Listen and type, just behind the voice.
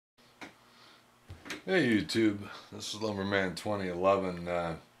Hey YouTube, this is Lumberman 2011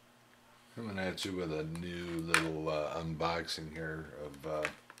 coming at you with a new little unboxing here of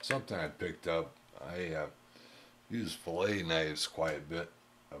something I picked up. I use fillet knives quite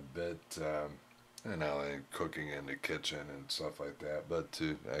a bit, you know, in cooking in the kitchen and stuff like that, but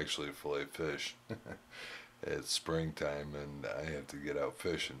to actually fillet fish. It's springtime and I have to get out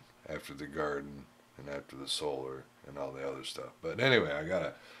fishing after the garden and after the solar and all the other stuff. But anyway, I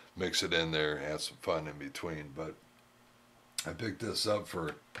gotta mix it in there and have some fun in between. But I picked this up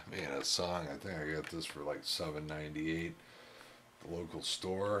for, man, a song. I think I got this for like $7.98 at the local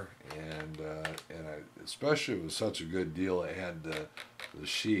store, and I especially it was such a good deal. It had the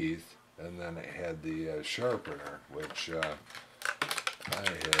sheath, and then it had the sharpener, which I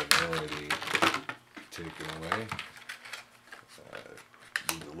have already taken away.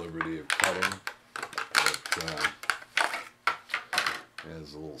 The liberty of cutting. It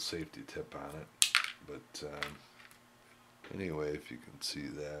has a little safety tip on it, but anyway, if you can see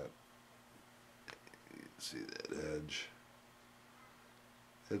that, you can see that edge.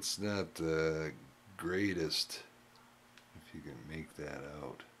 It's not the greatest, if you can make that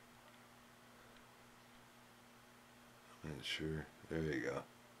out. I'm not sure. There you go.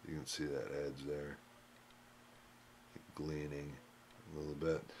 You can see that edge there, gleaning a little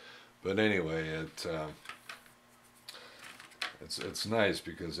bit. But anyway, it's nice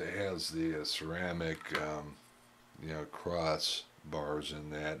because it has the ceramic, you know, cross bars in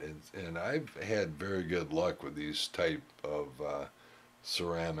that, and I've had very good luck with these type of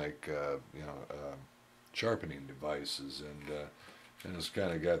ceramic, you know, sharpening devices, and it's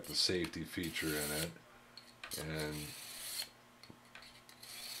kind of got the safety feature in it, and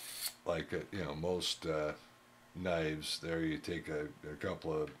like you know, most knives, there you take a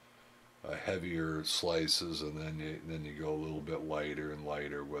couple of heavier slices, and then you go a little bit lighter and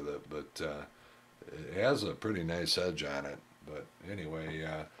lighter with it, but it has a pretty nice edge on it. But anyway,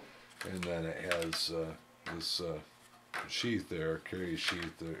 and then it has this sheath there, carry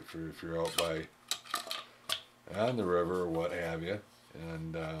sheath there for if you're out by on the river or what have you.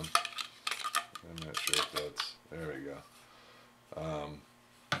 And I'm not sure if that's, there we go.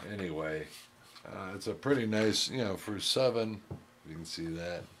 Anyway, it's a pretty nice, you know, for you can see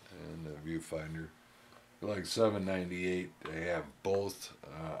that in the viewfinder. Like $7.98, they have both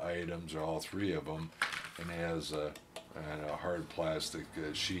items, or all three of them, and it has a hard plastic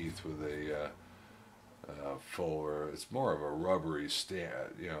sheath with a full, or it's more of a rubbery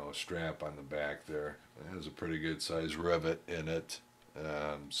you know, strap on the back there. It has a pretty good size rivet in it.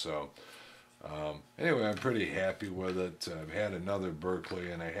 Anyway, I'm pretty happy with it. I've had another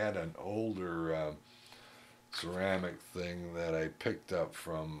Berkley, and I had an older ceramic thing that I picked up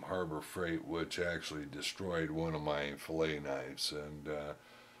from Harbor Freight, which actually destroyed one of my fillet knives, and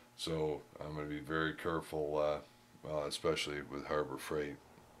so I'm going to be very careful, well, especially with Harbor Freight,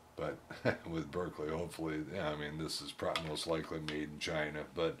 but with Berkley, hopefully, yeah, I mean, this is probably most likely made in China,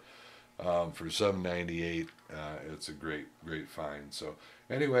 but for $7.98, it's a great find. So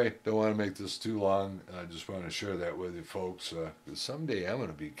anyway, don't want to make this too long. I just want to share that with you folks, because someday I'm going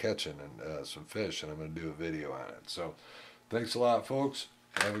to be catching some fish, and I'm going to do a video on it. So thanks a lot, folks.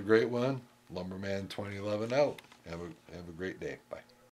 Have a great one. Lumberman 2011 out. Have a great day. Bye.